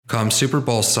Come Super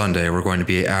Bowl Sunday, we're going to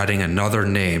be adding another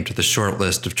name to the short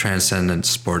list of transcendent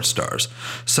sports stars,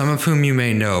 some of whom you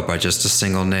may know by just a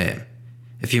single name.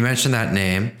 If you mention that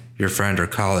name, your friend or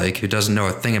colleague who doesn't know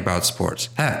a thing about sports,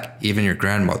 heck, even your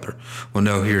grandmother, will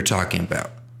know who you're talking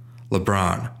about.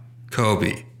 LeBron,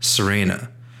 Kobe, Serena,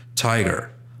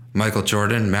 Tiger, Michael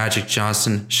Jordan, Magic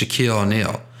Johnson, Shaquille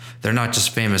O'Neal. They're not just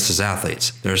famous as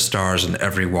athletes, they're stars in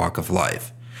every walk of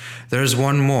life. There's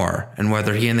one more, and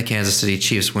whether he and the Kansas City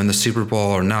Chiefs win the Super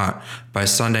Bowl or not, by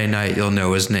Sunday night you'll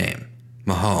know his name.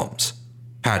 Mahomes.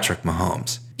 Patrick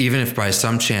Mahomes. Even if by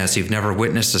some chance you've never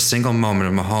witnessed a single moment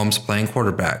of Mahomes playing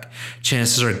quarterback,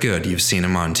 chances are good you've seen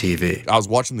him on TV. I was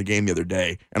watching the game the other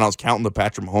day, and I was counting the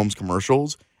Patrick Mahomes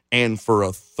commercials, and for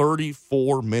a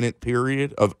 34-minute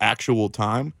period of actual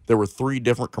time, there were 3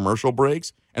 different commercial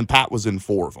breaks, and Pat was in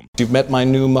 4 of them. You've met my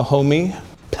new Mahomie,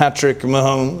 Patrick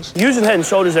Mahomes. Using Head &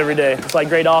 Shoulders every day, it's like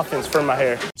great offense for my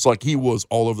hair. It's like he was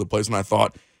all over the place, and I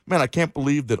thought, man, I can't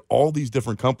believe that all these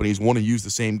different companies want to use the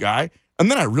same guy. And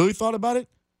then I really thought about it.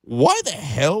 Why the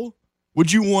hell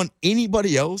would you want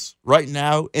anybody else right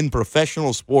now in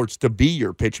professional sports to be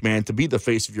your pitch man, to be the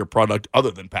face of your product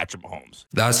other than Patrick Mahomes?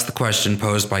 That's the question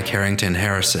posed by Carrington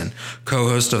Harrison,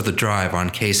 co-host of The Drive on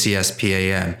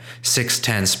KCSPAM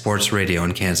 610 Sports Radio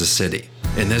in Kansas City.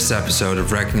 In this episode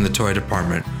of Wrecking the Toy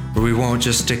Department, where we won't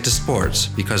just stick to sports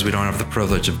because we don't have the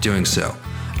privilege of doing so,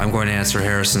 I'm going to answer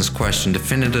Harrison's question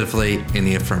definitively in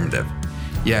the affirmative.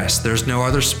 Yes, there's no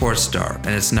other sports star, and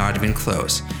it's not even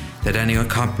close, that any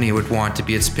company would want to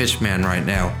be its pitchman right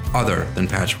now other than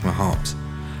Patrick Mahomes.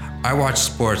 I watch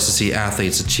sports to see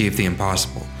athletes achieve the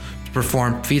impossible, to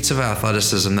perform feats of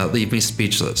athleticism that leave me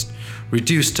speechless,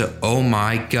 reduced to oh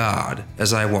my god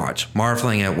as I watch,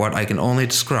 marveling at what I can only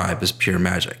describe as pure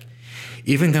magic.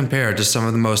 Even compared to some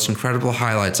of the most incredible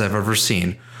highlights I've ever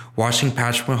seen, watching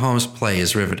Patrick Mahomes play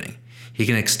is riveting. He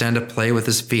can extend a play with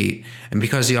his feet, and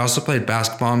because he also played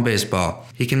basketball and baseball,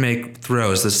 he can make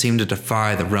throws that seem to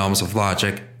defy the realms of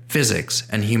logic, physics,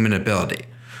 and human ability.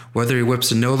 Whether he whips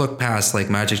a no-look pass like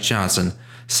Magic Johnson,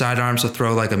 sidearms a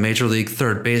throw like a major league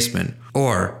third baseman,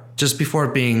 or, just before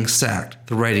being sacked,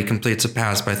 the righty completes a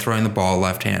pass by throwing the ball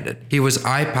left-handed. He was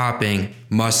eye-popping,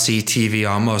 must-see TV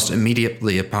almost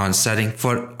immediately upon setting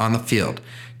foot on the field,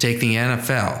 taking the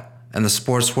NFL and the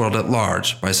sports world at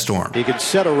large by storm. He could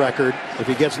set a record if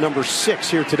he gets number 6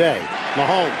 here today.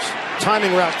 Mahomes,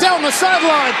 timing route, down the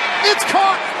sideline, it's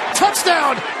caught,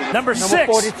 touchdown! Number 6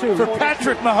 for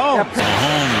Patrick Mahomes.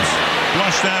 Mahomes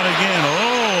flushed out again,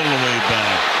 all the way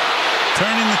back.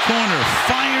 Turning the corner,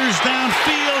 fires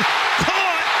downfield,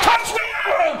 caught,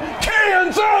 touchdown,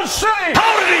 Kansas City!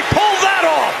 How did he pull that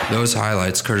off? Those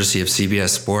highlights courtesy of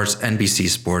CBS Sports, NBC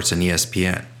Sports, and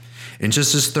ESPN. In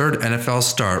just his 3rd NFL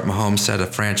start, Mahomes set a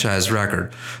franchise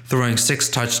record, throwing 6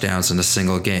 touchdowns in a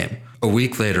single game. A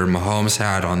week later, Mahomes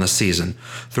had, on the season,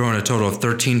 thrown a total of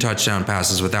 13 touchdown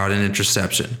passes without an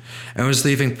interception, and was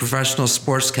leaving professional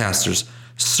sportscasters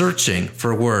searching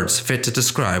for words fit to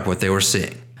describe what they were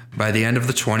seeing. By the end of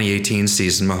the 2018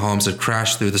 season, Mahomes had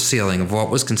crashed through the ceiling of what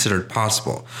was considered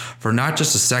possible for not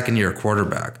just a second-year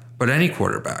quarterback, but any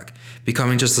quarterback,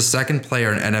 becoming just the 2nd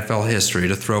player in NFL history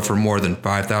to throw for more than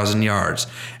 5,000 yards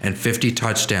and 50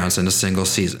 touchdowns in a single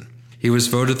season. He was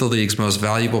voted the league's most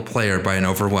valuable player by an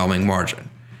overwhelming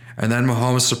margin. And then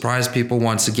Mahomes surprised people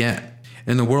once again.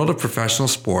 In the world of professional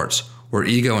sports, where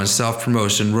ego and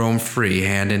self-promotion roam free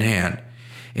hand in hand,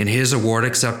 in his award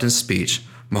acceptance speech,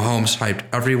 Mahomes hyped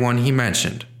everyone he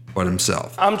mentioned but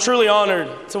himself. I'm truly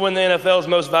honored to win the NFL's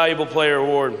Most Valuable Player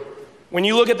award. When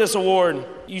you look at this award,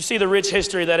 you see the rich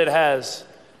history that it has.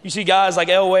 You see guys like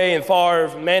Elway and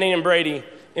Favre, Manning and Brady,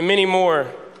 and many more.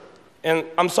 And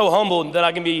I'm so humbled that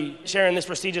I can be sharing this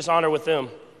prestigious honor with them.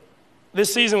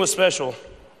 This season was special,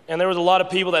 and there was a lot of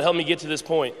people that helped me get to this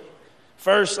point.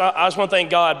 First, I just want to thank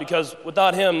God, because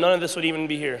without him, none of this would even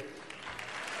be here.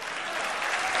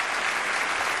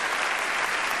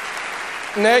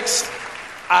 Next,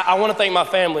 I want to thank my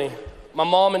family, my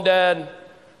mom and dad,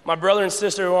 my brother and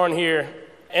sister who aren't here,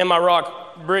 and my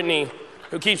rock, Brittany,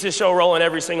 who keeps this show rolling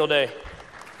every single day.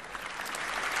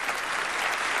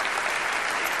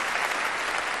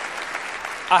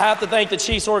 I have to thank the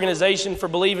Chiefs organization for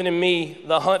believing in me,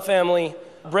 the Hunt family,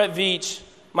 Brett Veach,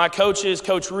 my coaches,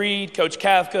 Coach Reed, Coach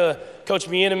Kafka, Coach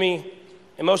Bieniemy,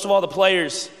 and most of all the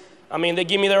players. I mean, they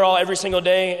give me their all every single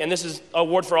day, and this is an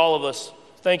award for all of us.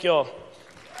 Thank you all.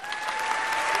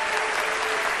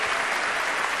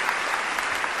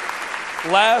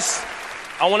 Last,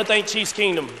 I want to thank Chiefs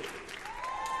Kingdom.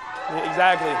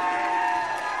 Exactly.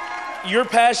 Your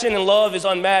passion and love is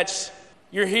unmatched.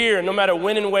 You're here no matter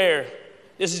when and where.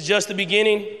 This is just the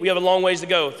beginning. We have a long ways to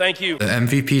go. Thank you. The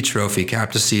MVP trophy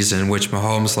capped a season in which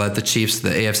Mahomes led the Chiefs to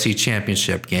the AFC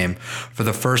Championship game for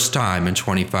the first time in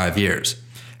 25 years.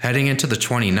 Heading into the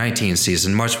 2019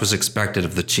 season, much was expected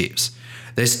of the Chiefs.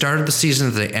 They started the season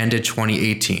as they ended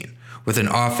 2018 with an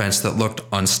offense that looked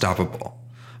unstoppable.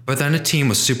 But then a team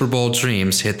with Super Bowl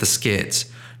dreams hit the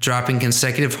skids, dropping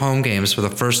consecutive home games for the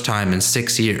first time in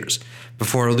 6 years,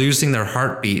 before losing their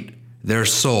heartbeat, their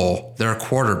soul, their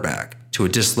quarterback, to a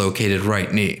dislocated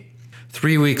right knee.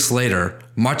 3 weeks later,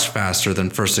 much faster than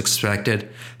first expected,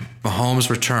 Mahomes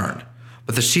returned,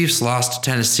 but the Chiefs lost to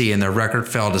Tennessee and their record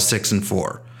fell to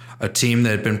 6-4. A team that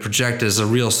had been projected as a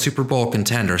real Super Bowl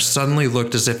contender suddenly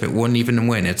looked as if it wouldn't even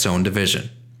win its own division.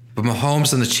 But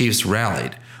Mahomes and the Chiefs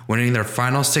rallied, winning their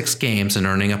final 6 games and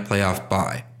earning a playoff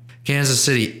bye. Kansas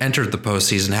City entered the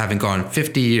postseason having gone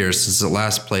 50 years since it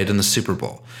last played in the Super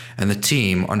Bowl, and the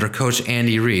team, under coach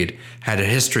Andy Reid, had a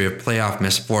history of playoff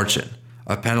misfortune,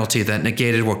 a penalty that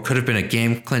negated what could have been a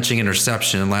game-clinching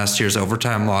interception in last year's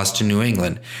overtime loss to New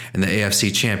England in the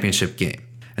AFC Championship game,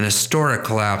 an historic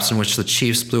collapse in which the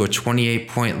Chiefs blew a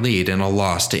 28-point lead in a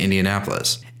loss to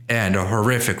Indianapolis, and a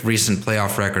horrific recent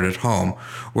playoff record at home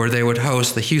where they would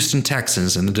host the Houston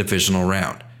Texans in the divisional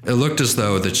round. It looked as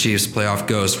though the Chiefs' playoff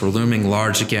ghosts were looming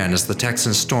large again as the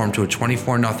Texans stormed to a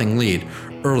 24-0 lead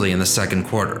early in the second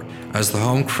quarter. As the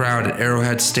home crowd at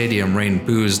Arrowhead Stadium rained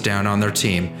boos down on their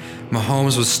team,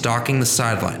 Mahomes was stalking the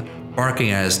sideline, barking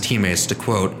at his teammates to,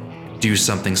 quote, do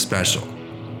something special.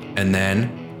 And then,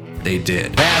 they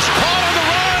did. Pass caught on the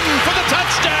run for the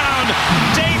touchdown,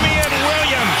 Damian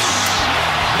Williams.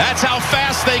 That's how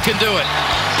fast they can do it.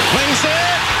 Flings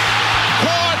it,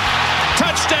 caught,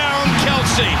 touchdown,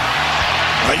 Kelsey.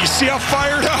 You see how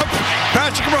fired up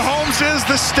Patrick Mahomes is?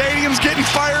 The stadium's getting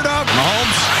fired up.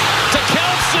 Mahomes to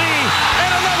Kelsey,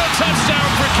 and another touchdown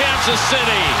for Kansas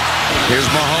City. Here's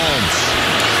Mahomes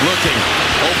looking,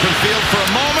 open field for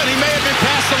a moment. He may have been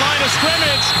past the line of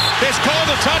scrimmage. It's called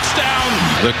a touchdown.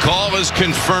 The call is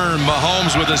confirmed.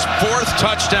 Mahomes with his 4th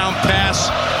touchdown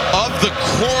pass of the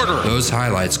quarter. Those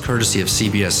highlights courtesy of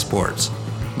CBS Sports.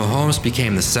 Mahomes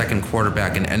became the second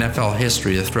quarterback in NFL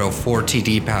history to throw 4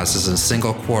 TD passes in a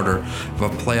single quarter of a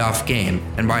playoff game,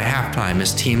 and by halftime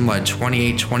his team led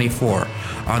 28-24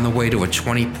 on the way to a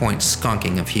 20-point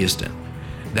skunking of Houston.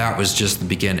 That was just the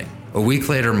beginning. A week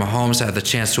later, Mahomes had the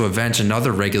chance to avenge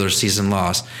another regular season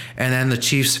loss and end the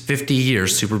Chiefs' 50-year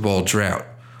Super Bowl drought.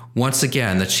 Once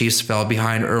again, the Chiefs fell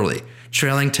behind early,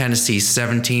 trailing Tennessee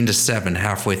 17-7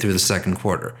 halfway through the second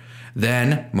quarter.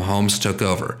 Then, Mahomes took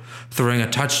over, throwing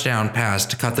a touchdown pass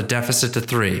to cut the deficit to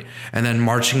 3, and then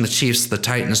marching the Chiefs to the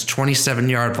Titans'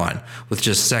 27-yard line with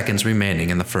just seconds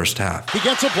remaining in the first half. He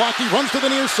gets a block, he runs to the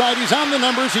near side, he's on the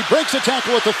numbers, he breaks a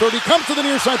tackle at the 30, comes to the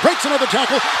near side, breaks another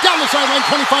tackle, down the sideline,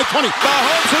 25-20.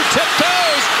 Mahomes who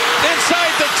tiptoes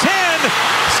inside the 10,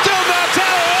 still not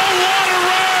down. Oh, what a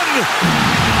run!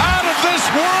 Out of this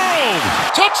world!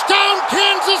 Touchdown,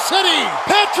 Kansas City!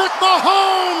 Patrick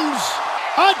Mahomes!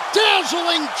 A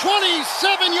dazzling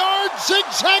 27-yard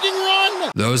zigzagging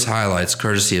run! Those highlights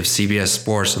courtesy of CBS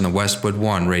Sports and the Westwood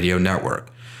One radio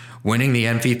network. Winning the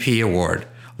MVP award,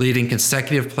 leading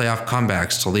consecutive playoff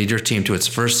comebacks to lead your team to its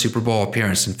first Super Bowl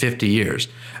appearance in 50 years,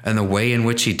 and the way in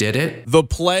which he did it. The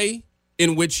play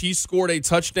in which he scored a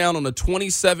touchdown on a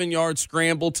 27-yard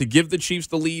scramble to give the Chiefs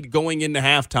the lead going into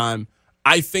halftime,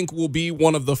 I think will be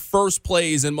one of the first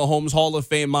plays in Mahomes' Hall of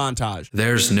Fame montage.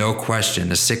 There's no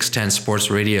question, as 610 Sports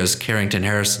Radio's Carrington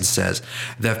Harrison says,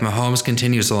 that if Mahomes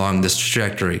continues along this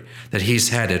trajectory, that he's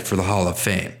headed for the Hall of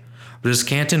Fame. But his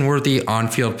Canton-worthy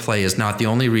on-field play is not the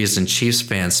only reason Chiefs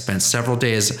fans spent several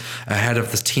days ahead of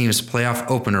the team's playoff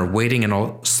opener waiting in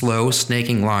a slow,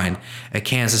 snaking line at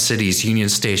Kansas City's Union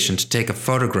Station to take a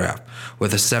photograph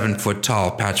with a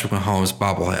 7-foot-tall Patrick Mahomes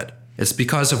bobblehead. It's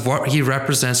because of what he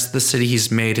represents to the city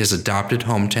he's made his adopted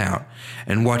hometown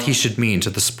and what he should mean to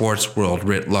the sports world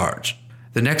writ large.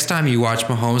 The next time you watch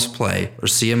Mahomes play or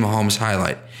see a Mahomes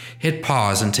highlight, hit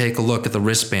pause and take a look at the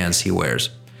wristbands he wears.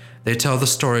 They tell the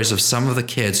stories of some of the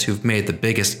kids who've made the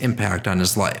biggest impact on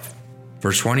his life.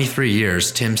 For 23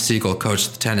 years, Tim Siegel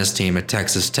coached the tennis team at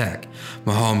Texas Tech,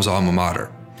 Mahomes' alma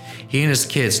mater. He and his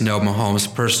kids know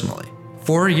Mahomes personally.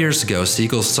 4 years ago,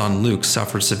 Siegel's son Luke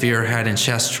suffered severe head and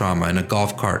chest trauma in a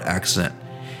golf cart accident.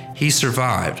 He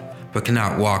survived, but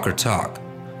cannot walk or talk.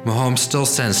 Mahomes still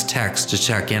sends texts to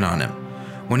check in on him.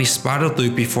 When he spotted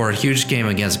Luke before a huge game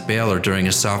against Baylor during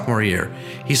his sophomore year,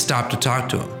 he stopped to talk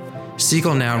to him.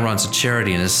 Siegel now runs a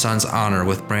charity in his son's honor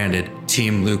with branded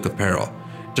Team Luke apparel.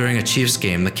 During a Chiefs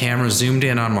game, the camera zoomed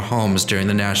in on Mahomes during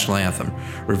the national anthem,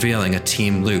 revealing a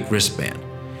Team Luke wristband.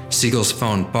 Siegel's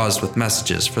phone buzzed with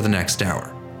messages for the next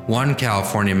hour. One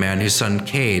California man whose son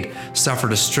Cade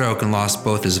suffered a stroke and lost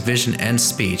both his vision and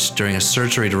speech during a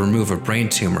surgery to remove a brain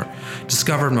tumor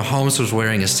discovered Mahomes was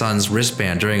wearing his son's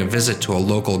wristband during a visit to a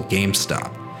local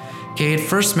GameStop. Cade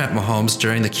first met Mahomes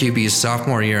during the QB's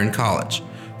sophomore year in college.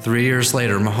 3 years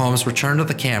later, Mahomes returned to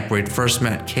the camp where he'd first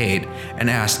met Cade and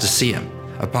asked to see him.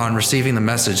 Upon receiving the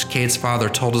message, Cade's father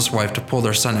told his wife to pull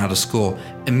their son out of school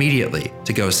immediately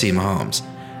to go see Mahomes.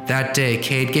 That day,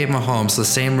 Cade gave Mahomes the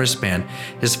same wristband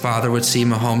his father would see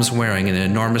Mahomes wearing in an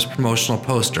enormous promotional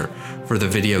poster for the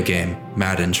video game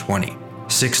Madden 20.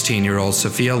 16-year-old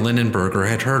Sophia Lindenberger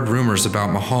had heard rumors about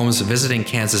Mahomes visiting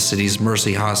Kansas City's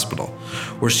Mercy Hospital,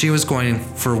 where she was going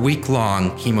for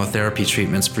week-long chemotherapy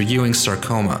treatments for Ewing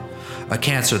sarcoma, a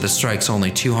cancer that strikes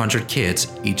only 200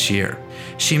 kids each year.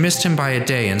 She missed him by a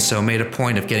day and so made a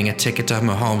point of getting a ticket to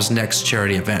Mahomes' next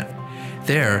charity event.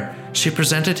 There, she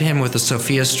presented him with a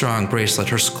Sophia Strong bracelet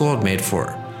her school had made for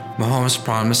her. Mahomes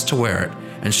promised to wear it,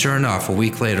 and sure enough, a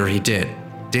week later he did.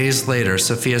 Days later,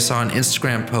 Sophia saw an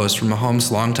Instagram post from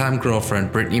Mahomes' longtime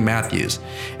girlfriend Brittany Matthews,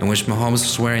 in which Mahomes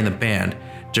was wearing the band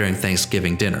during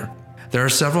Thanksgiving dinner. There are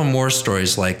several more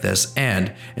stories like this,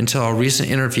 and until a recent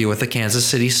interview with the Kansas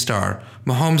City Star,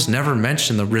 Mahomes never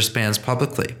mentioned the wristbands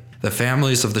publicly. The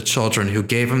families of the children who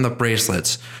gave him the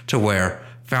bracelets to wear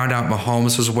found out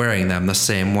Mahomes was wearing them the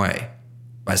same way,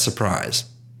 by surprise.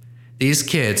 These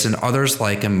kids and others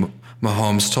like him,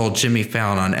 Mahomes told Jimmy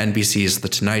Fallon on NBC's The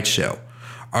Tonight Show,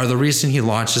 are the reason he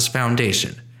launched his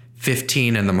foundation,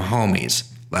 15 and the Mahomies,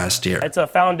 last year. It's a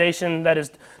foundation that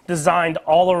is designed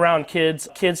all around kids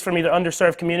from either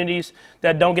underserved communities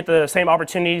that don't get the same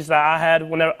opportunities that I had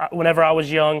whenever I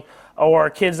was young, or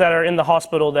kids that are in the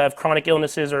hospital that have chronic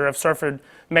illnesses or have suffered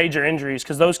major injuries,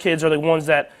 because those kids are the ones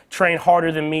that train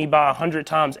harder than me by 100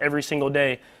 times every single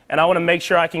day. And I want to make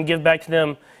sure I can give back to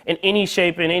them in any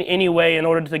shape, in any way, in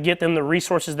order to get them the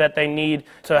resources that they need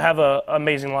to have an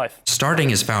amazing life. Starting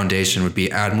his foundation would be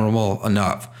admirable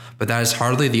enough, but that is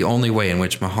hardly the only way in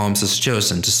which Mahomes has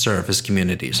chosen to serve his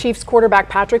communities. Chiefs quarterback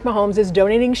Patrick Mahomes is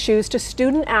donating shoes to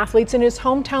student athletes in his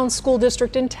hometown school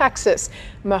district in Texas.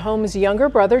 Mahomes' younger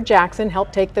brother Jackson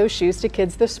helped take those shoes to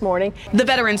kids this morning. The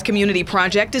Veterans Community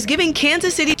Project is giving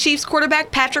Kansas City Chiefs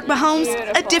quarterback Patrick Mahomes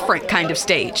a different kind of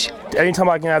stage. Anytime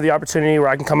I can have the opportunity where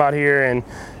I can come out here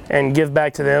and give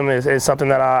back to them is something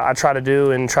that I try to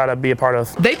do and try to be a part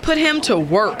of. They put him to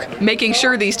work, making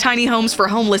sure these tiny homes for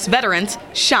homeless veterans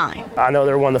shine. I know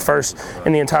they're one of the first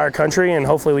in the entire country, and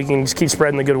hopefully we can just keep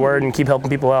spreading the good word and keep helping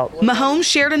people out. Mahomes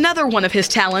shared another one of his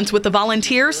talents with the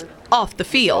volunteers off the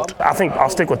field. I think I'll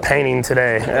stick with painting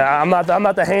today. I'm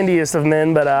not the handiest of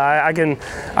men, but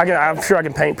I'm sure I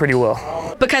can paint pretty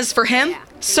well. Because for him,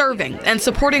 serving and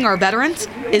supporting our veterans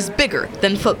is bigger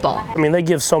than football. I mean, they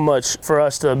give so much for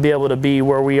us to be able to be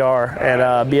where we are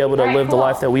and be able to live the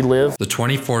life that we live. The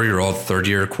 24-year-old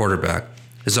third-year quarterback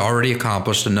has already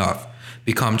accomplished enough,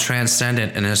 become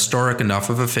transcendent and historic enough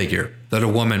of a figure that a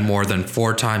woman more than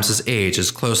 4 times his age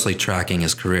is closely tracking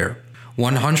his career.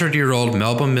 100-year-old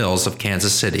Melba Mills of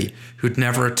Kansas City, who'd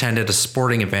never attended a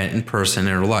sporting event in person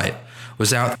in her life,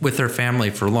 was out with her family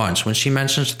for lunch when she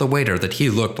mentioned to the waiter that he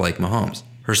looked like Mahomes.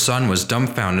 Her son was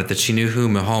dumbfounded that she knew who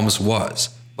Mahomes was,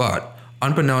 but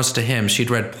unbeknownst to him, she'd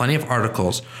read plenty of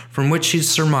articles from which she'd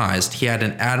surmised he had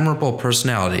an admirable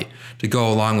personality to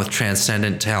go along with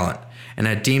transcendent talent, and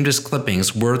had deemed his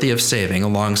clippings worthy of saving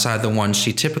alongside the ones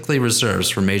she typically reserves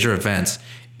for major events,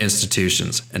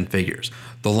 institutions, and figures.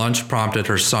 The lunch prompted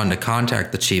her son to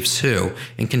contact the Chiefs who,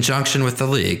 in conjunction with the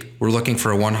league, were looking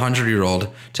for a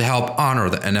 100-year-old to help honor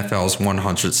the NFL's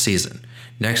 100th season.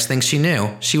 Next thing she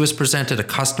knew, she was presented a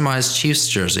customized Chiefs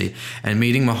jersey and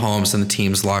meeting Mahomes in the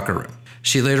team's locker room.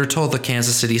 She later told the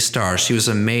Kansas City Star she was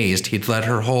amazed he'd let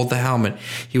her hold the helmet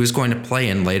he was going to play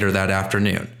in later that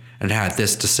afternoon, and had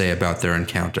this to say about their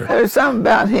encounter. There's something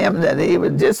about him that he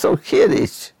was just so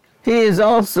kiddish. He is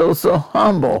also so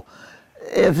humble.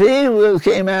 If he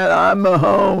came out, I'm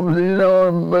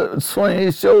Mahomes, and swing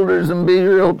his shoulders and be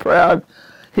real proud,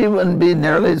 he wouldn't be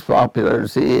nearly as popular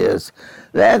as he is.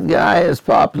 That guy is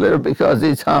popular because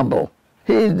he's humble.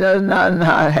 He does not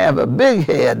have a big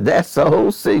head. That's the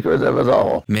whole secret of it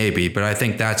all. Maybe, but I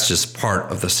think that's just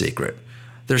part of the secret.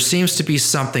 There seems to be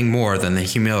something more than the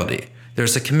humility.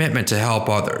 There's a commitment to help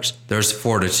others. There's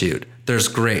fortitude. There's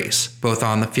grace, both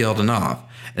on the field and off,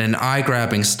 and an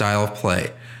eye-grabbing style of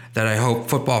play that I hope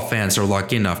football fans are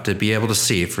lucky enough to be able to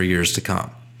see for years to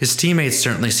come. His teammates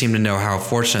certainly seem to know how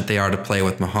fortunate they are to play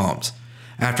with Mahomes.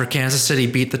 After Kansas City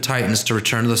beat the Titans to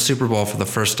return to the Super Bowl for the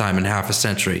first time in half a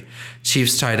century,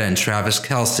 Chiefs tight end Travis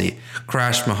Kelce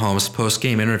crashed Mahomes'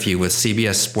 post-game interview with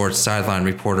CBS Sports sideline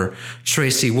reporter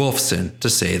Tracy Wolfson to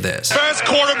say this. Best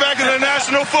quarterback in the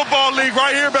National Football League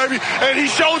right here, baby, and he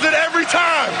shows it every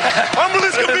time. Humble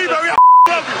as can be, baby. I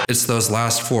love you. It's those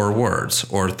last 4 words,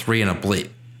 or 3 and a bleep.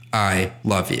 I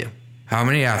love you. How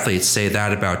many athletes say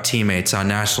that about teammates on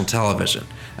national television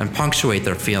and punctuate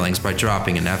their feelings by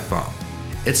dropping an F-bomb?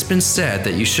 It's been said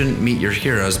that you shouldn't meet your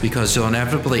heroes because you'll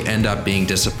inevitably end up being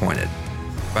disappointed.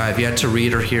 But I've yet to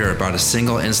read or hear about a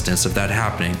single instance of that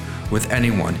happening with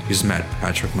anyone who's met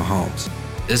Patrick Mahomes.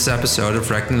 This episode of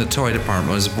Wrecking the Toy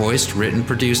Department was voiced, written,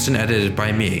 produced, and edited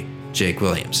by me, Jake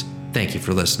Williams. Thank you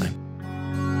for listening.